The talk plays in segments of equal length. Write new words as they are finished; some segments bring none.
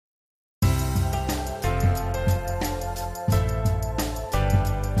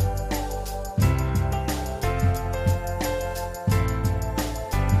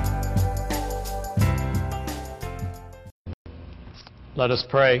Let us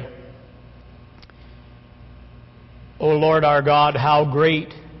pray. O Lord our God, how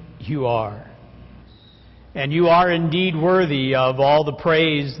great you are. And you are indeed worthy of all the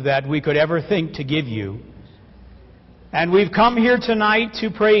praise that we could ever think to give you. And we've come here tonight to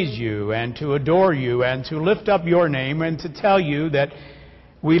praise you and to adore you and to lift up your name and to tell you that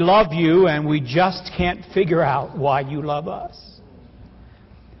we love you and we just can't figure out why you love us.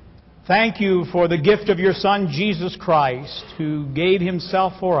 Thank you for the gift of your Son, Jesus Christ, who gave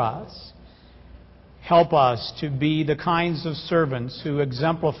himself for us. Help us to be the kinds of servants who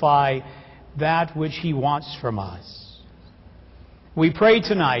exemplify that which he wants from us. We pray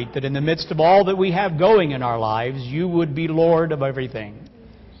tonight that in the midst of all that we have going in our lives, you would be Lord of everything.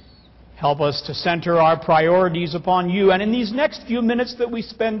 Help us to center our priorities upon you. And in these next few minutes that we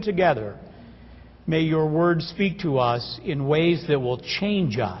spend together, may your word speak to us in ways that will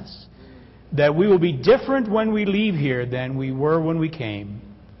change us, that we will be different when we leave here than we were when we came.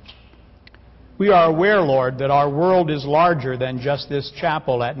 We are aware, Lord, that our world is larger than just this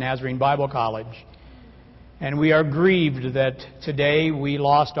chapel at Nazarene Bible College. And we are grieved that today we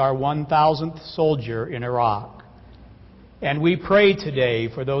lost our 1,000th soldier in Iraq. And we pray today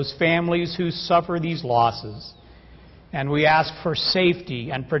for those families who suffer these losses. And we ask for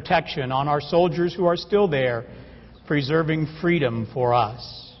safety and protection on our soldiers who are still there, preserving freedom for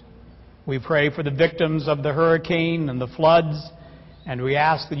us. We pray for the victims of the hurricane and the floods, and we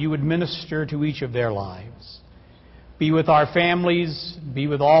ask that you would minister to each of their lives. Be with our families, be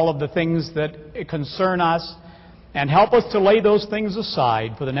with all of the things that concern us, and help us to lay those things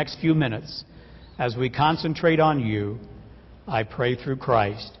aside for the next few minutes as we concentrate on you. I pray through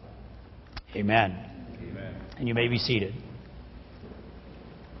Christ. Amen. Amen. And you may be seated.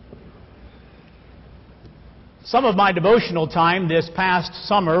 Some of my devotional time this past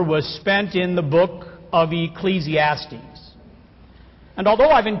summer was spent in the book of Ecclesiastes. And although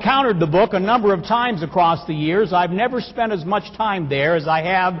I've encountered the book a number of times across the years, I've never spent as much time there as I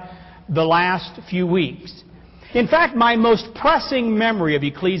have the last few weeks. In fact, my most pressing memory of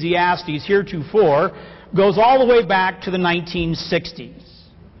Ecclesiastes heretofore goes all the way back to the 1960s.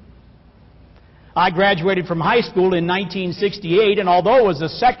 I graduated from high school in 1968, and although it was a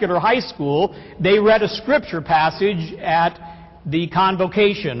secular high school, they read a scripture passage at the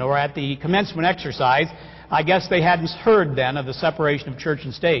convocation or at the commencement exercise. I guess they hadn't heard then of the separation of church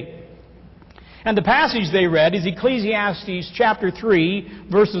and state. And the passage they read is Ecclesiastes chapter 3,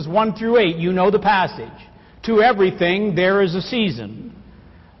 verses 1 through 8. You know the passage. To everything there is a season,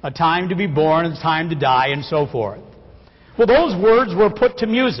 a time to be born, a time to die, and so forth. Well, those words were put to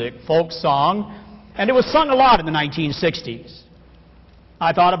music, folk song, and it was sung a lot in the 1960s.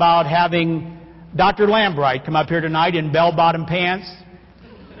 I thought about having Dr. Lambright come up here tonight in bell-bottom pants,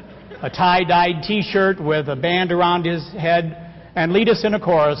 a tie-dyed T-shirt with a band around his head, and lead us in a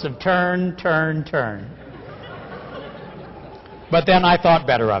chorus of Turn, Turn, Turn. But then I thought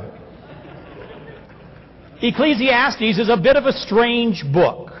better of it. Ecclesiastes is a bit of a strange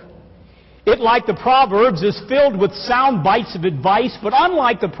book. It, like the Proverbs, is filled with sound bites of advice, but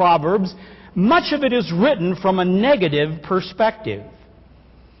unlike the Proverbs, much of it is written from a negative perspective.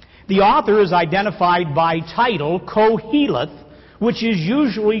 The author is identified by title Koheleth, which is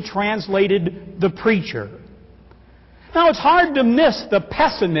usually translated the preacher. Now, it's hard to miss the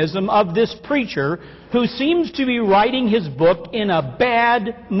pessimism of this preacher who seems to be writing his book in a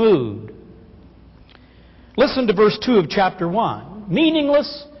bad mood. Listen to verse 2 of chapter 1.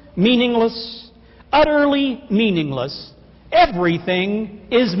 Meaningless, meaningless, utterly meaningless. Everything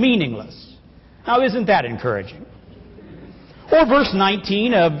is meaningless. Now, isn't that encouraging? Or verse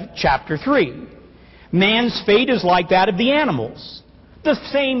 19 of chapter 3. Man's fate is like that of the animals. The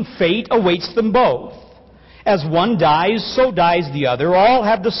same fate awaits them both. As one dies, so dies the other. All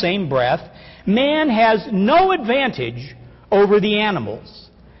have the same breath. Man has no advantage over the animals.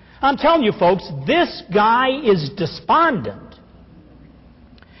 I'm telling you, folks, this guy is despondent.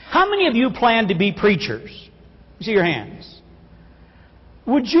 How many of you plan to be preachers? See your hands.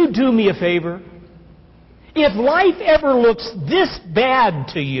 Would you do me a favor? If life ever looks this bad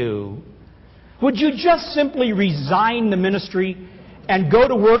to you, would you just simply resign the ministry and go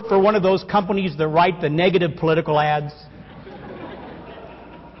to work for one of those companies that write the negative political ads?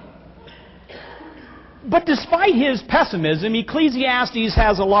 But despite his pessimism, Ecclesiastes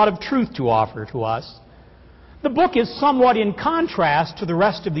has a lot of truth to offer to us. The book is somewhat in contrast to the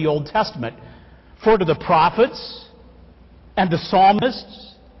rest of the Old Testament. For to the prophets and the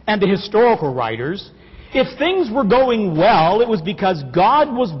psalmists and the historical writers, if things were going well, it was because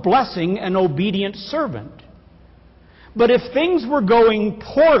God was blessing an obedient servant. But if things were going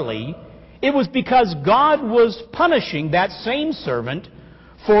poorly, it was because God was punishing that same servant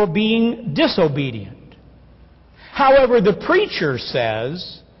for being disobedient. However, the preacher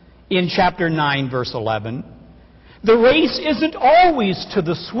says in chapter 9, verse 11, the race isn't always to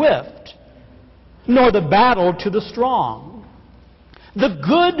the swift, nor the battle to the strong. The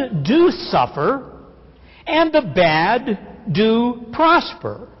good do suffer, and the bad do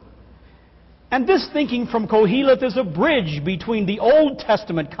prosper. And this thinking from Koheleth is a bridge between the Old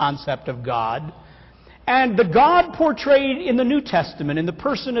Testament concept of God and the God portrayed in the New Testament in the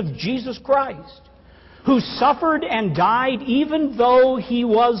person of Jesus Christ, who suffered and died even though he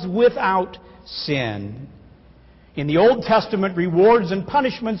was without sin. In the Old Testament, rewards and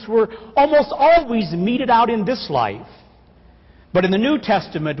punishments were almost always meted out in this life. But in the New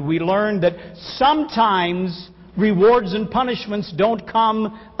Testament, we learn that sometimes rewards and punishments don't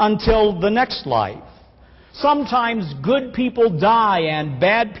come until the next life. Sometimes good people die and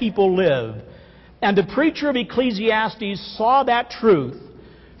bad people live. And the preacher of Ecclesiastes saw that truth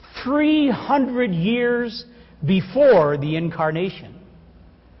 300 years before the incarnation.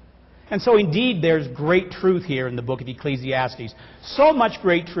 And so indeed there's great truth here in the book of Ecclesiastes. So much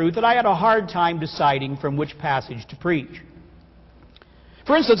great truth that I had a hard time deciding from which passage to preach.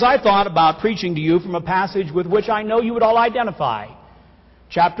 For instance, I thought about preaching to you from a passage with which I know you would all identify.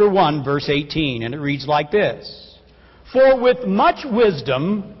 Chapter 1, verse 18, and it reads like this. For with much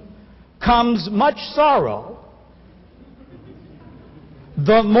wisdom comes much sorrow.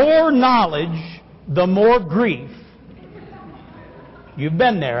 The more knowledge, the more grief. You've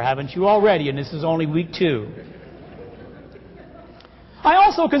been there, haven't you, already? And this is only week 2. I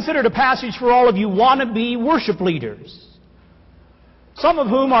also considered a passage for all of you wannabe worship leaders, some of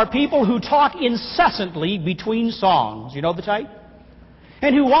whom are people who talk incessantly between songs. You know the type?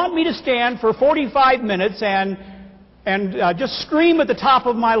 And who want me to stand for 45 minutes and just scream at the top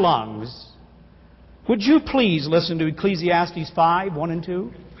of my lungs. Would you please listen to Ecclesiastes 5, 1 and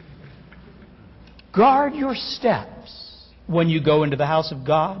 2? Guard your steps when you go into the house of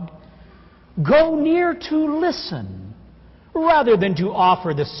God. Go near to listen, rather than to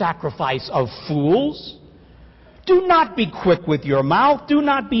offer the sacrifice of fools. Do not be quick with your mouth. Do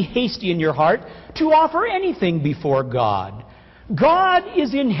not be hasty in your heart to offer anything before God. God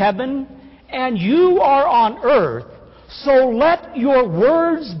is in heaven, and you are on earth, so let your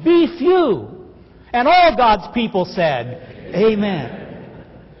words be few. And all God's people said, Amen.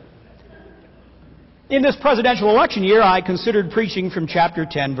 In this presidential election year, I considered preaching from chapter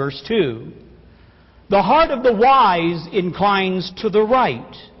 10, verse 2. The heart of the wise inclines to the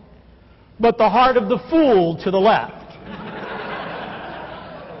right, but the heart of the fool to the left.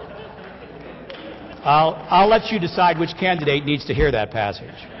 I'll let you decide which candidate needs to hear that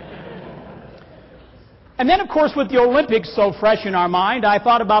passage. And then, of course, with the Olympics so fresh in our mind, I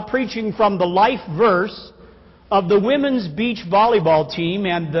thought about preaching from the life verse of the women's beach volleyball team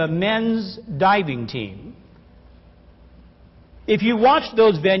and the men's diving team. If you watched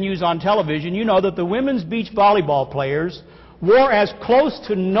those venues on television, you know that the women's beach volleyball players wore as close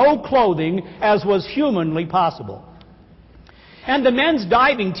to no clothing as was humanly possible. And the men's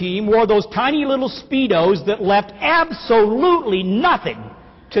diving team wore those tiny little Speedos that left absolutely nothing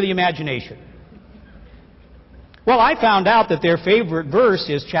to the imagination. Well, I found out that their favorite verse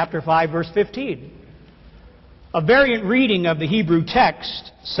is chapter 5, verse 15. A variant reading of the Hebrew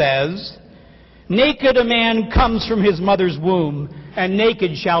text says, Naked a man comes from his mother's womb, and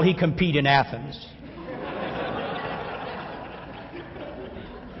naked shall he compete in Athens.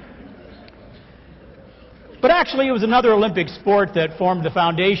 But actually, it was another Olympic sport that formed the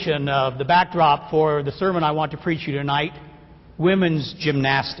foundation of the backdrop for the sermon I want to preach you tonight, women's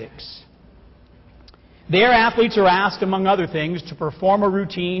gymnastics. Their athletes are asked, among other things, to perform a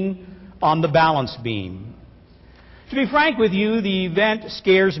routine on the balance beam. To be frank with you, the event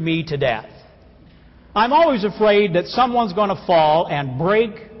scares me to death. I'm always afraid that someone's going to fall and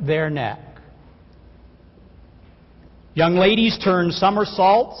break their neck. Young ladies turn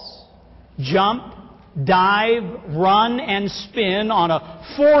somersaults, jump, dive, run, and spin on a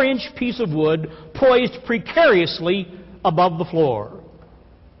 4-inch piece of wood poised precariously above the floor.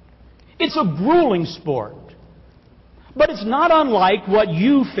 It's a grueling sport, but it's not unlike what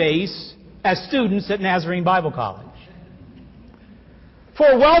you face as students at Nazarene Bible College.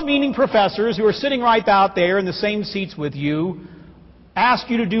 For well-meaning professors who are sitting right out there in the same seats with you ask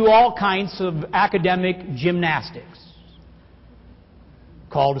you to do all kinds of academic gymnastics,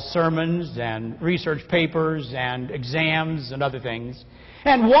 called sermons and research papers and exams and other things.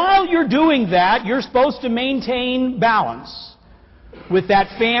 And while you're doing that, you're supposed to maintain balance with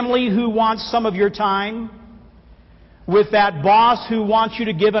that family who wants some of your time, with that boss who wants you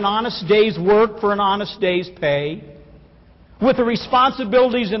to give an honest day's work for an honest day's pay, with the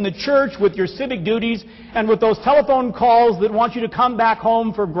responsibilities in the church, with your civic duties, and with those telephone calls that want you to come back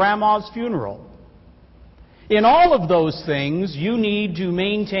home for grandma's funeral. In all of those things, you need to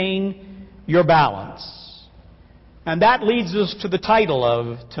maintain your balance. And that leads us to the title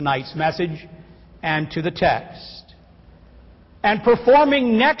of tonight's message and to the text. And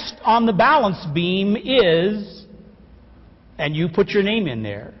performing next on the balance beam is, and you put your name in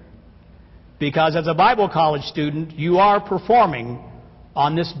there, because as a Bible college student, you are performing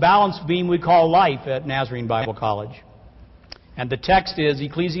on this balance beam we call life at Nazarene Bible College. And the text is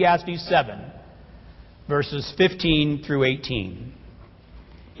Ecclesiastes 7, verses 15 through 18.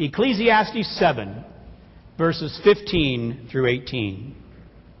 Ecclesiastes 7, verses 15 through 18.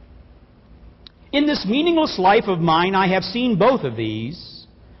 In this meaningless life of mine I have seen both of these,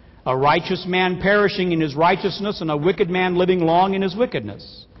 a righteous man perishing in his righteousness and a wicked man living long in his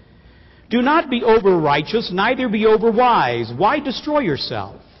wickedness. Do not be over-righteous, neither be over-wise. Why destroy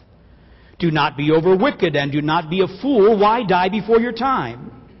yourself? Do not be over-wicked, and do not be a fool. Why die before your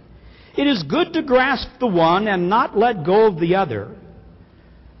time? It is good to grasp the one and not let go of the other.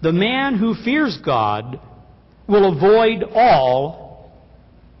 The man who fears God will avoid all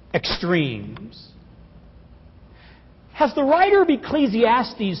extremes. Has the writer of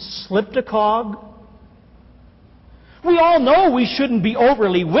Ecclesiastes slipped a cog? We all know we shouldn't be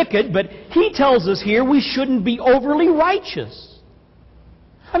overly wicked, but he tells us here we shouldn't be overly righteous.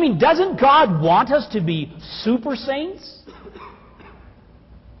 I mean, doesn't God want us to be super saints?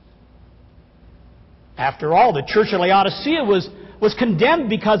 After all, the church of Laodicea was condemned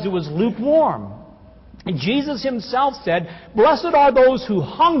because it was lukewarm. And Jesus himself said, "Blessed are those who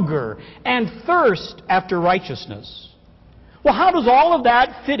hunger and thirst after righteousness." Well, how does all of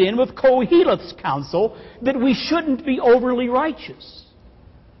that fit in with Koheleth's counsel that we shouldn't be overly righteous?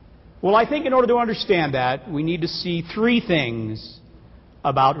 Well, I think in order to understand that, we need to see three things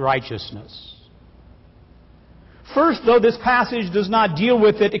about righteousness. First, though this passage does not deal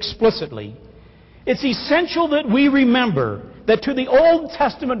with it explicitly, it's essential that we remember that to the Old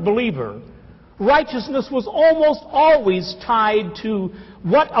Testament believer, righteousness was almost always tied to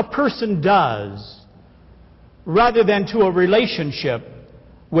what a person does, rather than to a relationship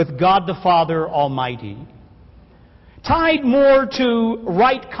with God the Father Almighty. Tied more to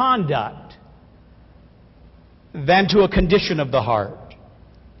right conduct than to a condition of the heart.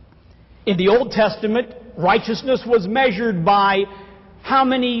 In the Old Testament, righteousness was measured by how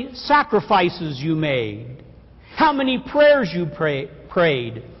many sacrifices you made, how many prayers you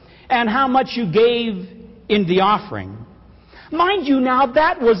prayed, and how much you gave in the offering. Mind you now,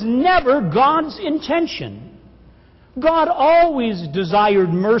 that was never God's intention. God always desired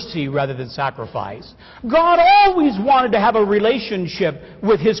mercy rather than sacrifice. God always wanted to have a relationship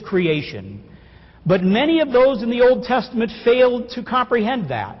with His creation. But many of those in the Old Testament failed to comprehend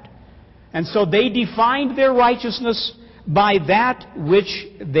that. And so they defined their righteousness by that which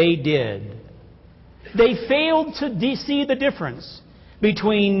they did. They failed to see the difference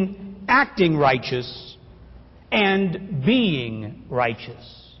between acting righteous and being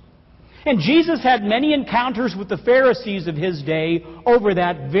righteous. And Jesus had many encounters with the Pharisees of His day over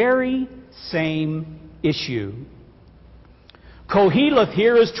that very same issue. Koheleth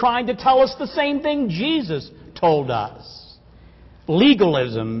here is trying to tell us the same thing Jesus told us.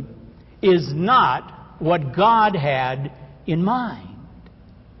 Legalism is not what God had in mind.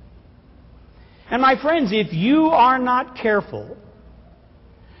 And my friends, if you are not careful,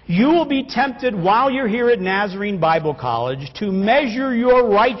 you will be tempted while you're here at Nazarene Bible College to measure your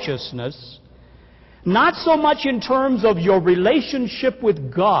righteousness not so much in terms of your relationship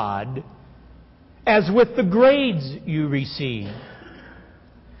with God as with the grades you receive,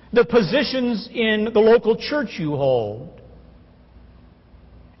 the positions in the local church you hold,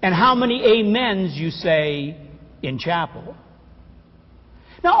 and how many amens you say in chapel.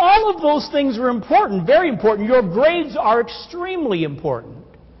 Now, all of those things are important, very important. Your grades are extremely important.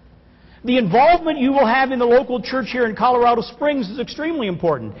 The involvement you will have in the local church here in Colorado Springs is extremely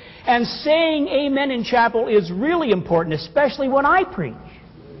important. And saying amen in chapel is really important, especially when I preach.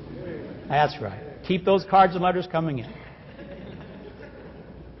 That's right. Keep those cards and letters coming in.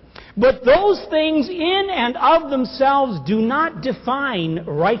 But those things in and of themselves do not define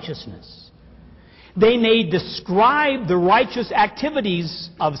righteousness. They may describe the righteous activities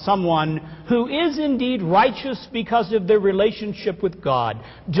of someone who is indeed righteous because of their relationship with God.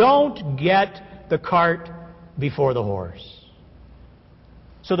 Don't get the cart before the horse.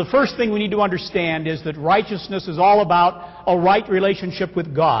 So the first thing we need to understand is that righteousness is all about a right relationship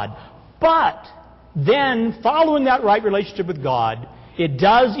with God. But then following that right relationship with God, it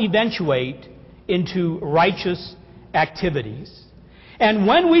does eventuate into righteous activities. And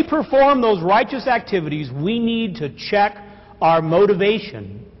when we perform those righteous activities, we need to check our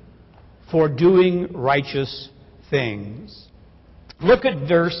motivation for doing righteous things. Look at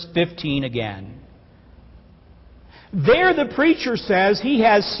verse 15 again. There the preacher says he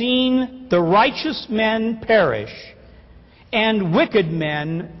has seen the righteous men perish and wicked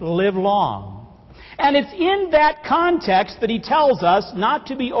men live long. And it's in that context that he tells us not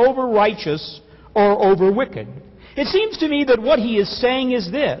to be over-righteous or over-wicked. It seems to me that what he is saying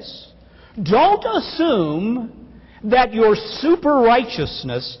is this: don't assume that your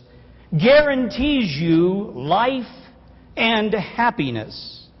super-righteousness guarantees you life and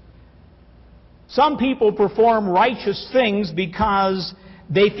happiness. Some people perform righteous things because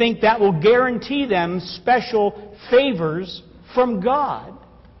they think that will guarantee them special favors from God.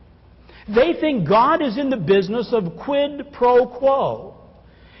 They think God is in the business of quid pro quo.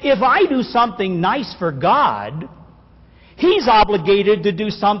 If I do something nice for God, He's obligated to do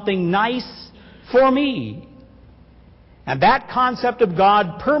something nice for me. And that concept of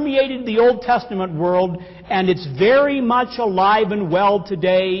God permeated the Old Testament world, and it's very much alive and well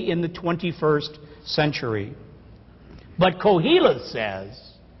today in the 21st century. But Kohelet says,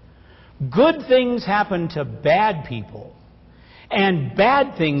 good things happen to bad people, and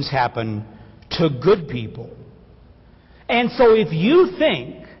bad things happen to good people. And so if you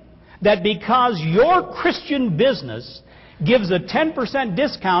think that because your Christian business gives a 10%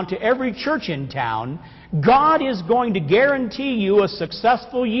 discount to every church in town, God is going to guarantee you a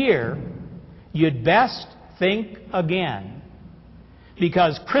successful year, you'd best think again.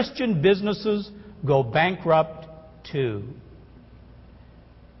 Because Christian businesses go bankrupt too.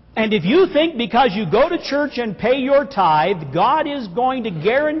 And if you think because you go to church and pay your tithe, God is going to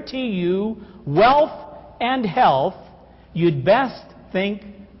guarantee you wealth and health, you'd best think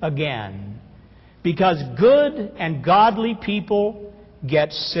again. Because good and godly people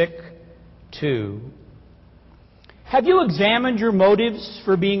get sick too. Have you examined your motives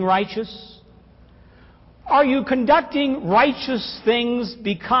for being righteous? Are you conducting righteous things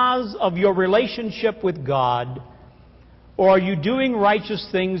because of your relationship with God? Or are you doing righteous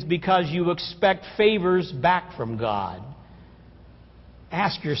things because you expect favors back from God?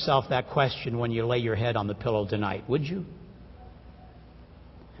 Ask yourself that question when you lay your head on the pillow tonight, would you?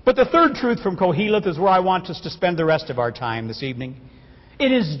 But the third truth from Kohelet is where I want us to spend the rest of our time this evening.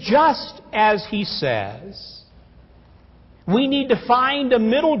 It is just as he says. We need to find a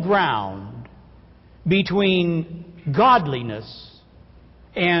middle ground between godliness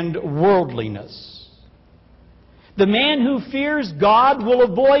and worldliness. The man who fears God will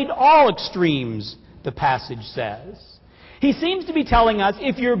avoid all extremes, the passage says. He seems to be telling us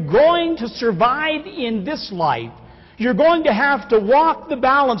if you're going to survive in this life, you're going to have to walk the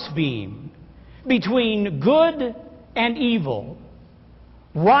balance beam between good and evil,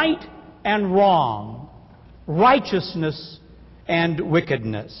 right and wrong, righteousness and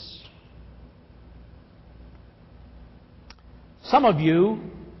wickedness. Some of you,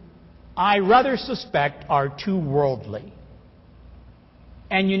 I rather suspect, are too worldly,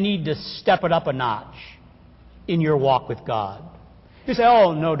 and you need to step it up a notch in your walk with God. You say,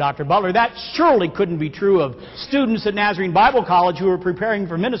 oh, no, Dr. Butler, that surely couldn't be true of students at Nazarene Bible College who are preparing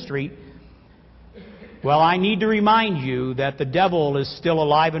for ministry. Well, I need to remind you that the devil is still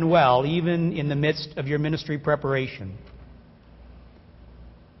alive and well, even in the midst of your ministry preparation.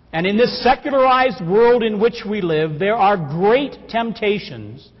 And in this secularized world in which we live, there are great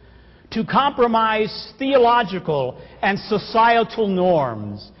temptations to compromise theological and societal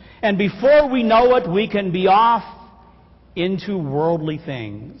norms. And before we know it, we can be off into worldly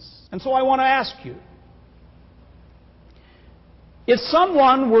things. And so I want to ask you, if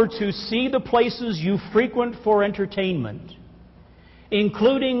someone were to see the places you frequent for entertainment,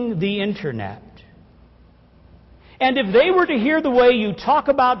 including the internet, and if they were to hear the way you talk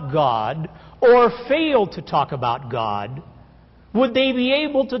about God or fail to talk about God, would they be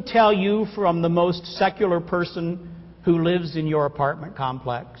able to tell you from the most secular person who lives in your apartment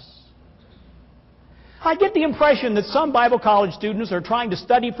complex? I get the impression that some Bible college students are trying to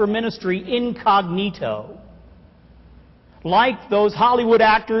study for ministry incognito. Like those Hollywood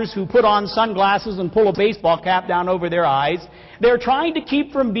actors who put on sunglasses and pull a baseball cap down over their eyes, they're trying to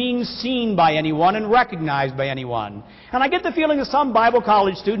keep from being seen by anyone and recognized by anyone. And I get the feeling that some Bible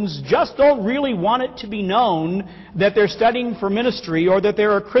college students just don't really want it to be known that they're studying for ministry or that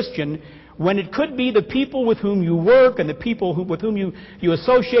they're a Christian, when it could be the people with whom you work and the people with whom you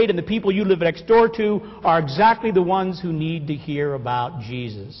associate and the people you live next door to are exactly the ones who need to hear about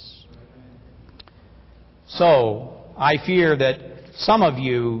Jesus. So, I fear that some of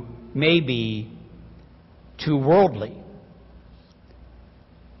you may be too worldly.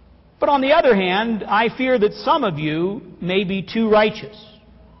 But on the other hand, I fear that some of you may be too righteous.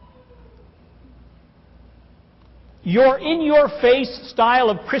 Your in-your-face style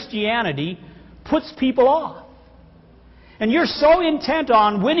of Christianity puts people off. And you're so intent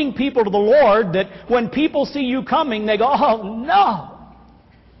on winning people to the Lord that when people see you coming, they go, "Oh, no!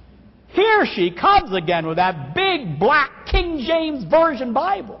 Here she comes again with that big black King James Version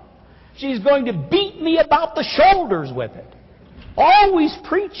Bible. She's going to beat me about the shoulders with it. Always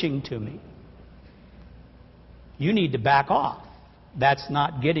preaching to me." You need to back off. That's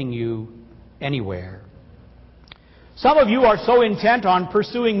not getting you anywhere. Some of you are so intent on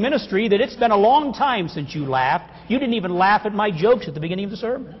pursuing ministry that it's been a long time since you laughed. You didn't even laugh at my jokes at the beginning of the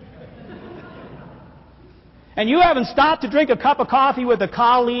sermon. And you haven't stopped to drink a cup of coffee with a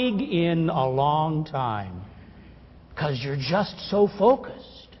colleague in a long time because you're just so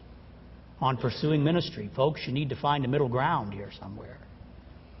focused on pursuing ministry. Folks, you need to find a middle ground here somewhere.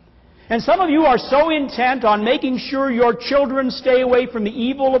 And some of you are so intent on making sure your children stay away from the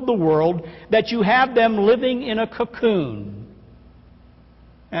evil of the world that you have them living in a cocoon.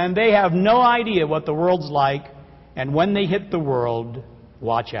 And they have no idea what the world's like, and when they hit the world,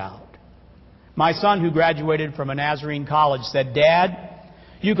 watch out. My son, who graduated from a Nazarene college, said, "Dad,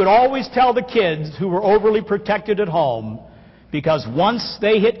 you could always tell the kids who were overly protected at home because once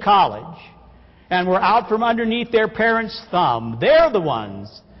they hit college and were out from underneath their parents' thumb, they're the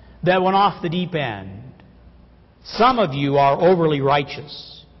ones that went off the deep end." Some of you are overly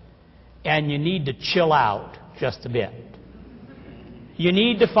righteous, and you need to chill out just a bit. You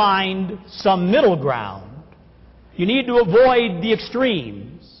need to find some middle ground. You need to avoid the extremes.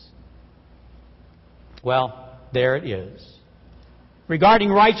 Well, there it is.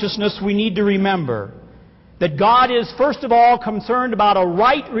 Regarding righteousness, we need to remember that God is, first of all, concerned about a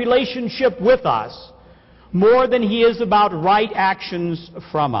right relationship with us more than He is about right actions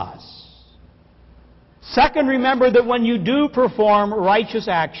from us. Second, remember that when you do perform righteous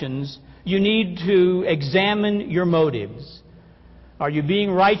actions, you need to examine your motives. Are you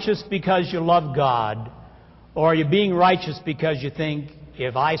being righteous because you love God? Or are you being righteous because you think,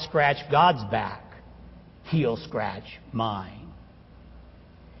 if I scratch God's back, He'll scratch mine?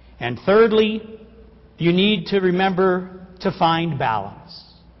 And thirdly, you need to remember to find balance.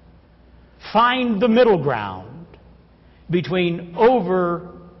 Find the middle ground between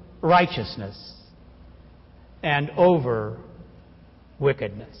over-righteousness and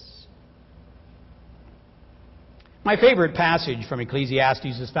over-wickedness. My favorite passage from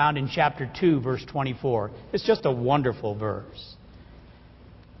Ecclesiastes is found in chapter 2, verse 24. It's just a wonderful verse.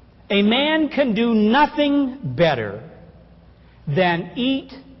 A man can do nothing better than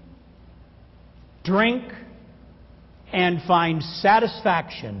eat, drink, and find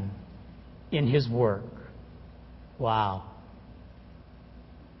satisfaction in his work. Wow.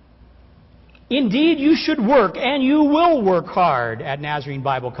 Indeed, you should work, and you will work hard at Nazarene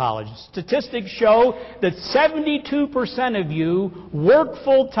Bible College. Statistics show that 72% of you work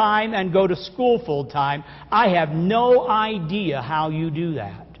full-time and go to school full-time. I have no idea how you do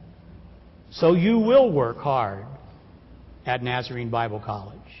that. So you will work hard at Nazarene Bible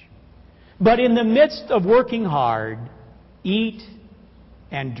College. But in the midst of working hard, eat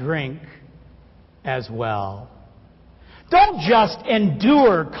and drink as well. Don't just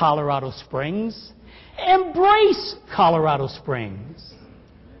endure Colorado Springs. Embrace Colorado Springs.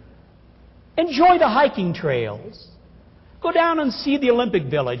 Enjoy the hiking trails. Go down and see the Olympic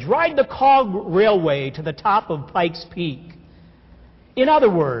Village. Ride the cog railway to the top of Pikes Peak. In other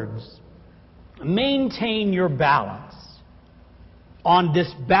words, maintain your balance on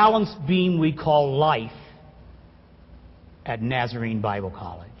this balance beam we call life at Nazarene Bible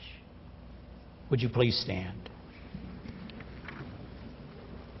College. Would you please stand?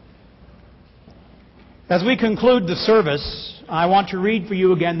 As we conclude the service, I want to read for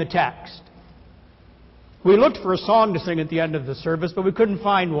you again the text. We looked for a song to sing at the end of the service, but we couldn't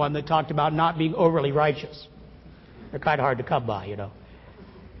find one that talked about not being overly righteous. They're kind of hard to come by, you know.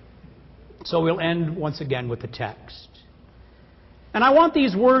 So we'll end once again with the text. And I want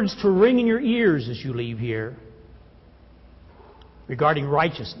these words to ring in your ears as you leave here regarding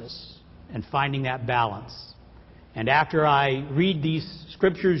righteousness and finding that balance. And after I read these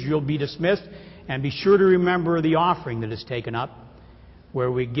scriptures, you'll be dismissed. And be sure to remember the offering that is taken up,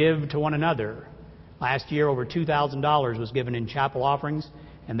 where we give to one another. Last year, over $2,000 was given in chapel offerings,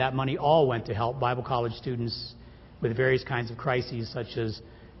 and that money all went to help Bible college students with various kinds of crises, such as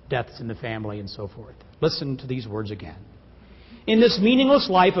deaths in the family and so forth. Listen to these words again. In this meaningless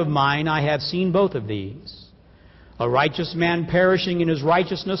life of mine, I have seen both of these. A righteous man perishing in his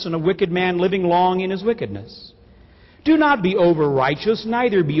righteousness, and a wicked man living long in his wickedness. Do not be over-righteous,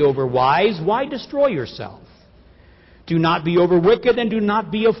 neither be over-wise. Why destroy yourself? Do not be over-wicked, and do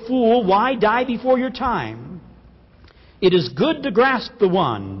not be a fool. Why die before your time? It is good to grasp the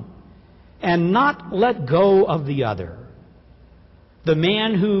one and not let go of the other. The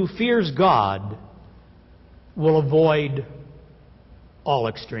man who fears God will avoid all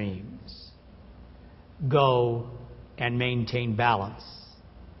extremes. Go and maintain balance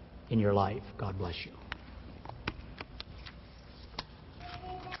in your life. God bless you.